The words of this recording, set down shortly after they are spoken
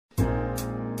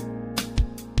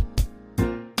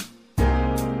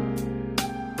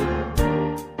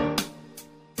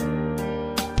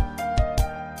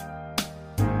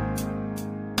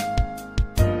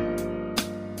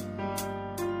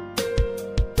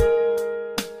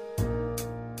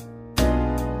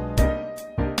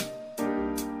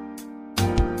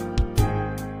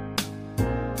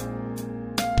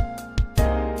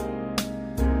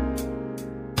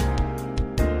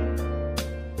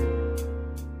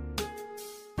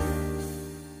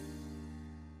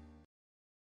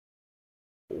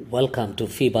Welcome to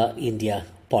FIBA India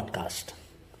podcast.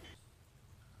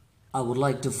 I would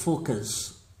like to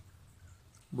focus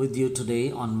with you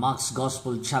today on Mark's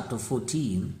Gospel chapter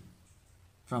 14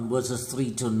 from verses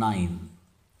 3 to 9.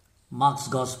 Mark's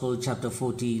Gospel chapter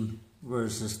 14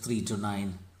 verses 3 to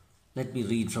 9. Let me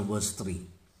read from verse 3.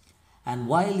 And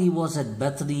while he was at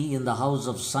Bethany in the house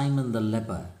of Simon the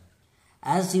leper,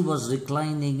 as he was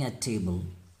reclining at table,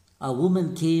 a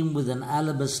woman came with an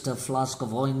alabaster flask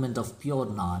of ointment of pure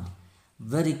nard,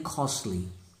 very costly,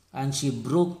 and she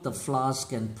broke the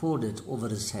flask and poured it over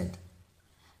his head.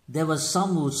 There were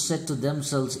some who said to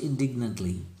themselves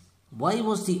indignantly, "Why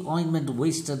was the ointment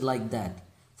wasted like that?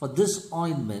 For this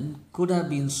ointment could have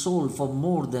been sold for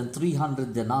more than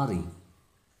 300 denarii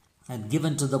and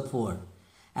given to the poor."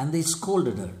 And they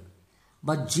scolded her.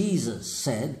 But Jesus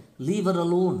said, "Leave her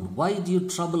alone. Why do you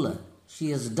trouble her?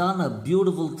 She has done a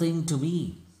beautiful thing to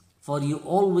me. For you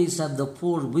always have the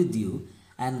poor with you,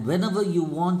 and whenever you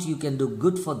want you can do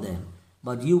good for them,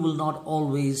 but you will not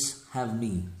always have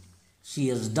me. She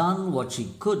has done what she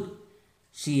could.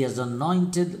 She has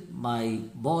anointed my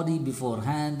body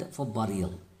beforehand for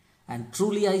burial. And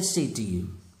truly I say to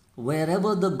you,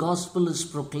 wherever the gospel is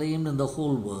proclaimed in the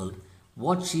whole world,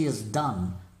 what she has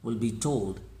done will be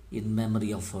told in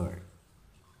memory of her."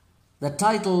 The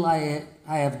title I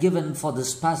have given for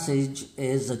this passage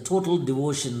is A Total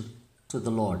Devotion to the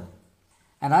Lord.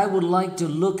 And I would like to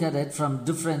look at it from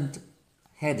different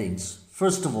headings.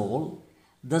 First of all,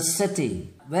 the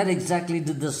setting. Where exactly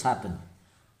did this happen?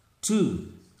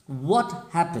 2. What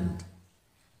happened?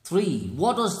 3.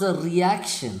 What was the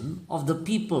reaction of the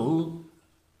people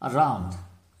around?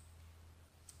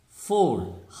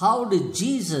 4. How did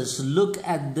Jesus look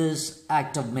at this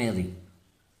act of Mary?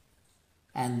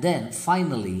 And then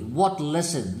finally, what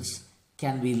lessons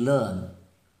can we learn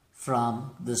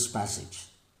from this passage?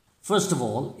 First of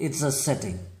all, it's a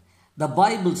setting. The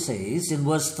Bible says in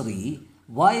verse 3,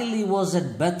 while he was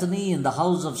at Bethany in the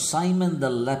house of Simon the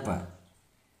leper,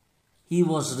 he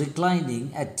was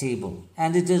reclining at table.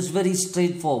 And it is very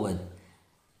straightforward.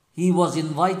 He was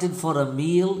invited for a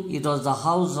meal. It was the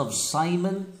house of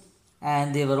Simon,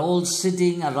 and they were all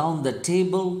sitting around the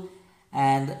table,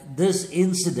 and this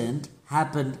incident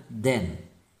happened then.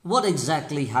 What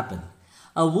exactly happened?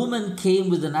 A woman came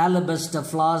with an alabaster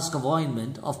flask of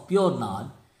ointment of pure nard.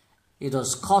 It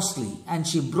was costly, and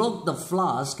she broke the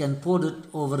flask and poured it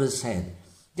over his head.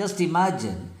 Just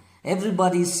imagine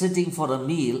everybody sitting for a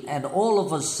meal, and all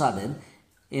of a sudden,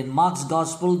 in Mark's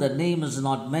Gospel, the name is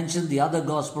not mentioned. The other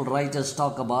Gospel writers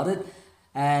talk about it.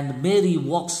 And Mary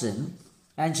walks in,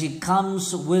 and she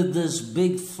comes with this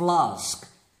big flask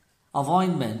of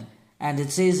ointment. And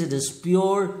it says it is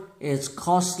pure, it's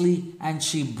costly, and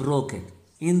she broke it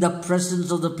in the presence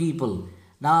of the people.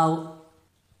 Now,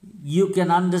 you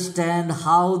can understand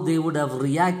how they would have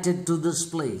reacted to this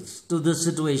place, to this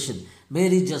situation.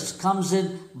 Mary just comes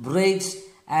in, breaks,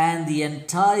 and the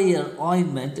entire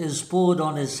ointment is poured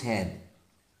on his head.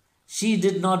 She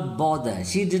did not bother.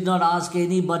 She did not ask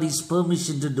anybody's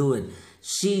permission to do it.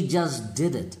 She just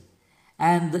did it.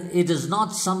 And it is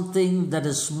not something that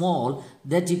is small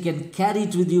that you can carry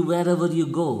it with you wherever you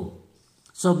go.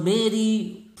 So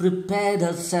Mary prepared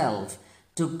herself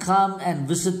to come and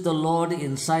visit the Lord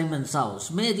in Simon's house.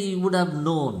 Mary would have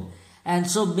known. And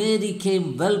so Mary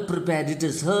came well prepared. It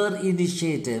is her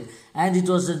initiative, and it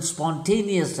was a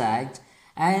spontaneous act,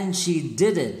 and she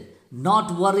did it,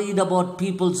 not worried about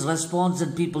people's response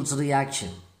and people's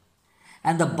reaction.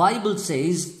 And the Bible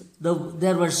says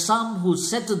there were some who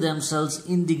said to themselves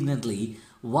indignantly,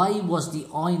 "Why was the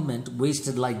ointment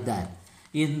wasted like that?"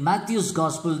 In Matthew's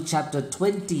Gospel chapter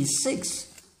 26,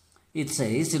 it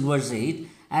says in verse 8,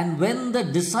 "And when the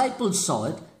disciples saw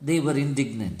it, they were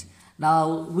indignant."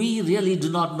 Now, we really do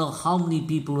not know how many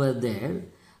people were there,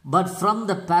 but from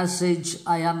the passage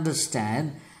I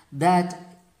understand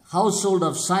that household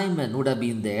of Simon would have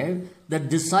been there, the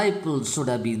disciples would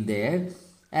have been there,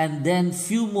 and then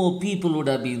few more people would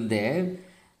have been there.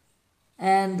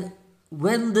 And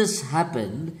when this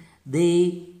happened,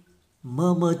 they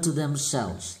murmured to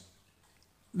themselves.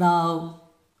 Now,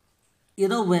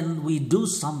 when we do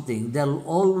something, there will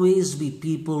always be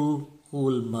people who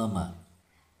will murmur.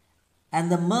 And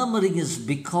the murmuring is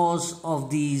because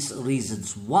of these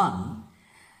reasons. 1,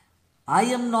 I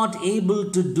am not able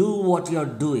to do what you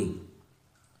are doing,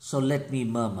 so let me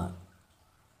murmur.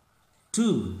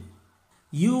 2,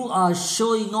 you are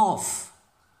showing off,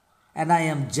 and I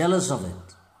am jealous of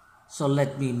it, so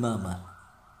let me murmur.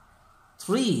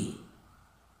 3,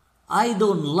 I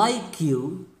don't like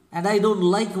you, and I don't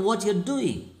like what you're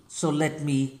doing, so let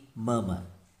me murmur.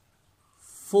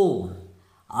 4,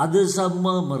 Others are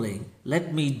murmuring.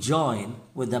 Let me join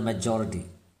with the majority.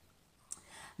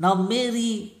 Now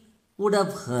Mary would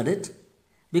have heard it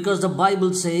because the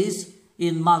Bible says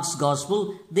in Mark's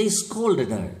Gospel they scolded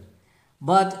her.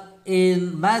 But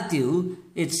in Matthew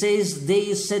it says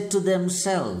they said to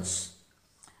themselves.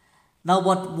 Now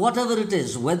whatever it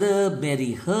is, whether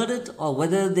Mary heard it or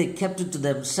whether they kept it to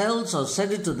themselves or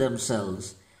said it to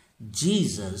themselves,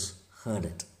 Jesus heard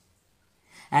it.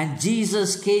 And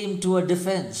Jesus came to her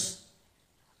defense.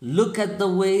 Look at the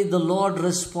way the Lord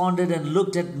responded and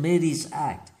looked at Mary's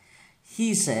act.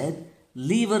 He said,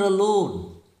 leave her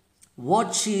alone.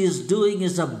 What she is doing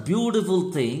is a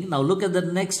beautiful thing. Now look at the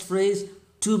next phrase,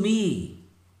 to me.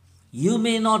 You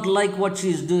may not like what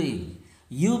she is doing.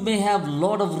 You may have a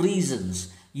lot of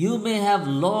reasons. You may have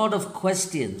a lot of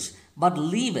questions. But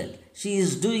leave it. She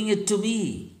is doing it to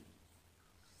me.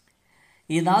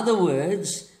 In other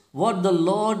words, what the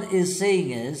Lord is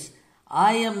saying is,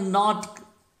 I am not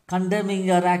condemning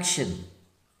her action.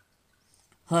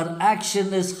 Her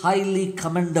action is highly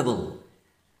commendable.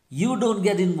 You don't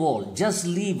get involved. Just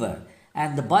leave her.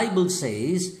 And the Bible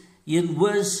says in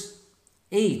verse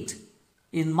 8,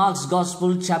 in Mark's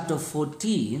Gospel chapter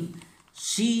 14,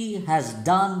 she has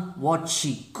done what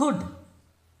she could.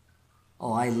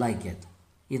 Oh, I like it.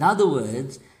 In other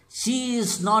words, she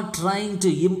is not trying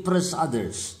to impress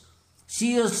others.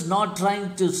 She is not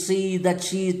trying to see that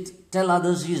tell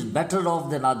others she is better off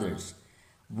than others.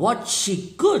 What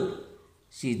she could,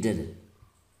 she did it.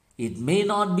 It may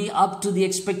not be up to the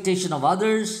expectation of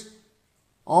others,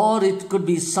 or it could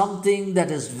be something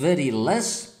that is very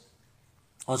less,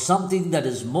 or something that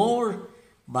is more,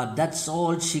 but that's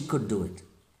all she could do it.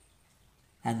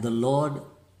 And the Lord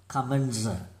commends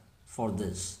her for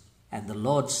this. And the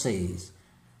Lord says,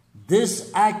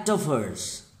 this act of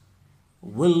hers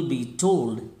will be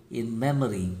told in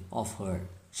memory of her.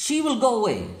 She will go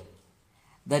away.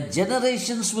 The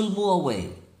generations will move away.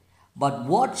 But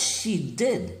what she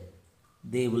did,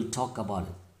 they will talk about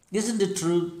it. Isn't it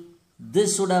true?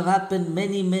 This would have happened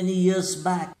many, many years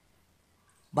back.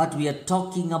 But we are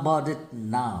talking about it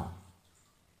now.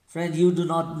 Friend, you do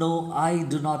not know, I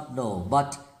do not know.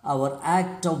 But our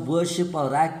act of worship,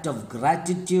 our act of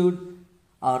gratitude,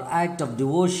 our act of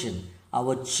devotion,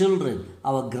 our children,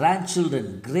 our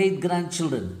grandchildren,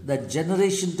 great-grandchildren, the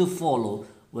generation to follow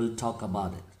will talk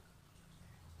about it.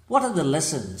 What are the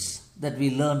lessons that we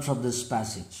learn from this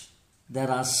passage?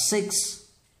 There are 6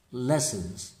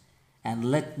 lessons, and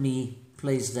let me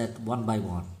place that one by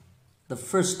one. The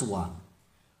first one,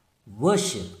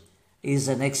 worship is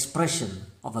an expression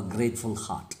of a grateful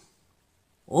heart.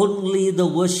 Only the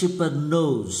worshipper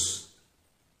knows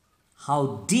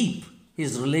how deep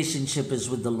his relationship is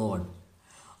with the Lord.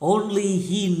 Only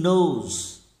he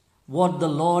knows what the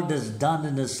Lord has done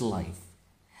in his life.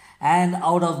 And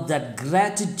out of that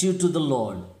gratitude to the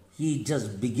Lord, he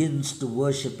just begins to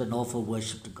worship and offer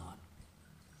worship to God.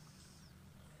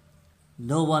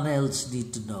 No one else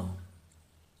needs to know.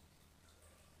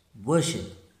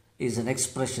 Worship is an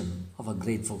expression of a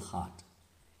grateful heart.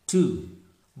 2,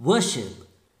 worship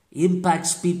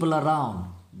impacts people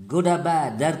around, good or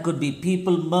bad. There could be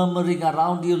people murmuring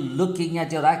around you, looking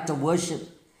at your act of worship.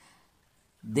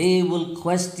 They will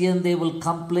question, they will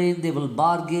complain, they will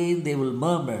bargain, they will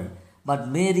murmur. But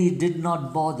Mary did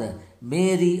not bother.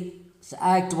 Mary's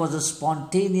act was a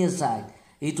spontaneous act.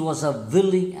 It was a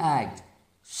willing act.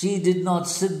 She did not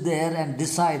sit there and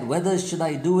decide whether should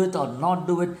I do it or not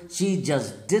do it. She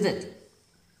just did it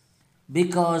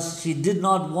because she did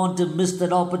not want to miss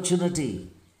that opportunity.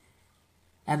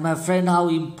 And my friend, how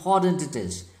important it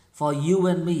is for you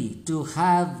and me to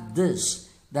have this,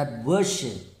 that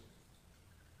worship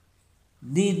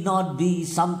need not be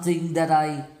something that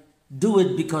I do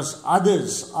it because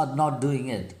others are not doing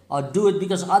it, or do it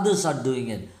because others are doing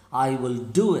it. I will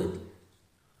do it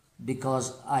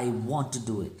because I want to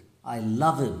do it. I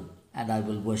love him and I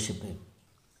will worship him.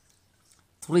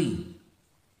 3,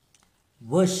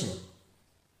 worship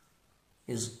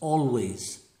is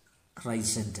always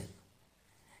Christ-centered.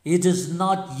 It is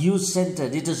not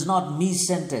you-centered. It is not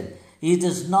me-centered. It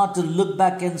is not to look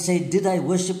back and say, did I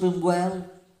worship him well?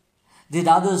 Did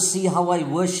others see how I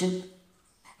worship?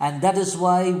 And that is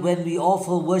why when we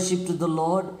offer worship to the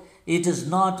Lord, it is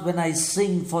not when I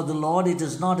sing for the Lord, it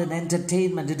is not an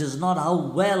entertainment, it is not how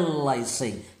well I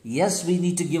sing. Yes, we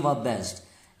need to give our best.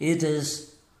 It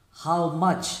is how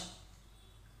much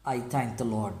I thank the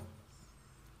Lord.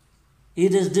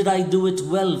 It is, did I do it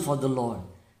well for the Lord?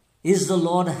 Is the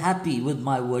Lord happy with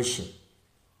my worship?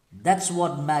 That's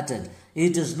what mattered.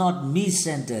 It is not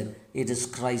me-centered, it is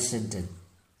Christ-centered.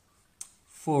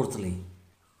 4thly,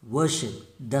 worship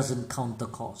doesn't count the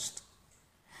cost.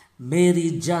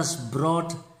 Mary just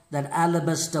brought that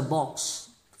alabaster box,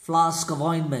 flask of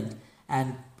ointment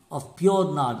and of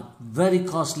pure nard, very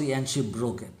costly, and she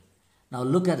broke it. Now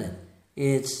look at it.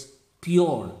 It's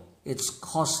pure. It's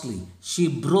costly. She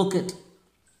broke it.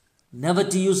 Never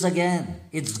to use again.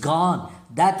 It's gone.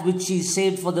 That which she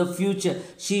saved for the future,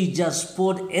 she just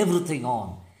poured everything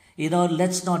on.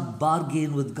 Let's not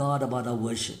bargain with God about our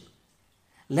worship.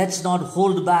 Let's not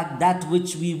hold back that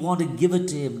which we want to give it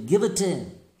to Him. Give it to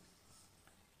Him.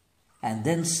 And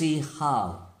then see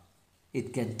how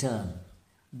it can turn.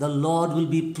 The Lord will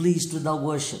be pleased with our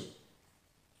worship.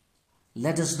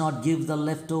 Let us not give the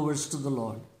leftovers to the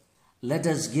Lord. Let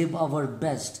us give our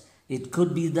best. It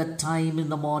could be that time in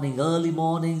the morning, early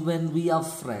morning, when we are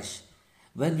fresh.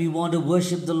 When we want to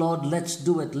worship the Lord, let's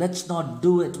do it. Let's not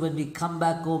do it when we come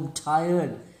back home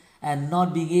tired and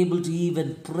not being able to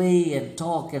even pray and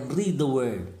talk and read the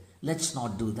word. Let's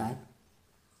not do that.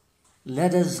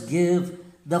 Let us give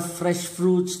the fresh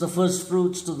fruits, the first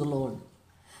fruits to the Lord.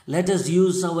 Let us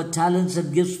use our talents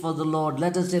and gifts for the Lord.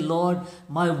 Let us say, Lord,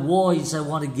 my voice, I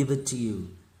want to give it to you.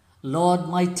 Lord,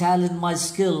 my talent, my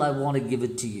skill, I want to give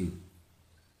it to you.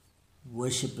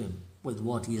 Worship Him with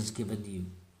what He has given you.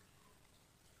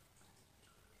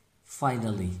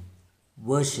 Finally,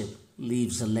 worship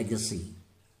leaves a legacy.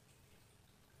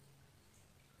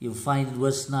 You find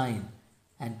verse 9,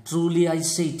 and truly I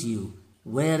say to you,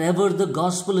 wherever the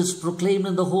gospel is proclaimed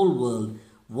in the whole world,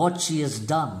 what she has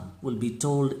done will be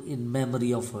told in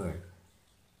memory of her.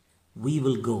 We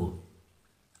will go.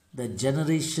 The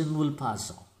generation will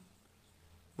pass on.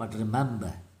 But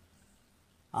remember,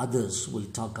 others will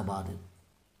talk about it.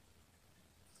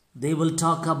 They will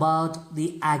talk about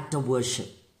the act of worship.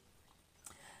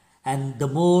 And the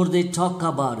more they talk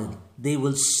about it, they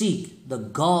will seek the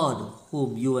God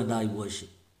whom you and I worship.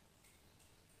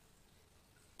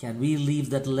 Can we leave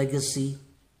that legacy?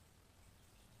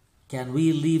 Can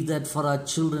we leave that for our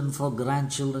children, for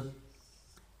grandchildren?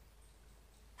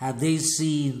 Have they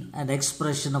seen an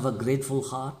expression of a grateful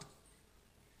heart?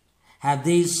 Have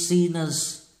they seen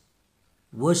us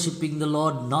worshipping the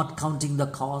Lord, not counting the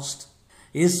cost?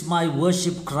 Is my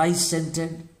worship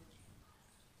Christ-centered?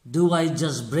 Do I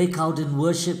just break out in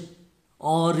worship?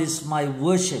 Or is my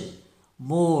worship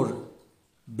more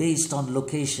based on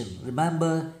location?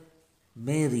 Remember,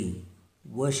 Mary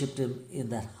worshipped Him in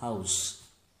that house.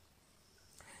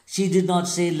 She did not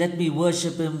say, let me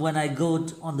worship Him when I go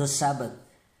on the Sabbath.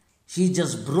 She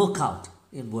just broke out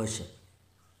in worship.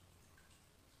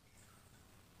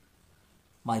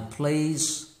 My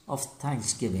place of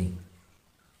thanksgiving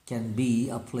can be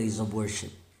a place of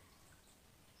worship.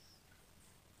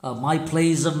 My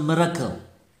place of miracle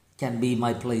can be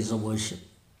my place of worship.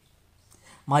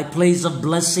 My place of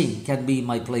blessing can be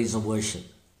my place of worship.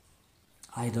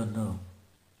 I don't know.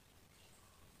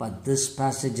 But this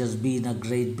passage has been a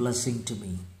great blessing to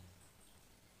me.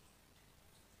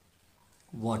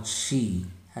 What she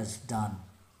has done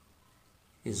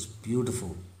is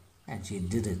beautiful, and she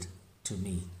did it to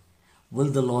me. Will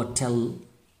the Lord tell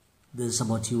this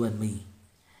about you and me?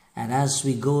 And as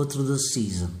we go through this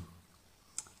season,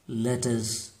 let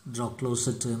us draw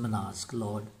closer to Him and ask,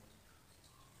 Lord,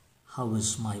 how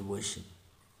is my worship?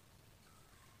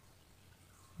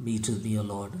 Meet with me, O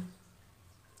Lord.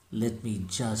 Let me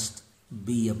just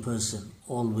be a person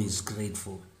always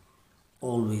grateful,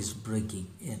 always breaking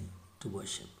in to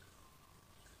worship.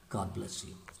 God bless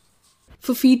you.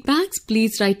 For feedbacks,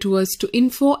 please write to us to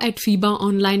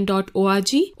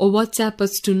info@fibaonline.org or WhatsApp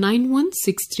us to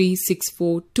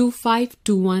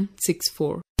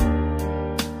 916364252164.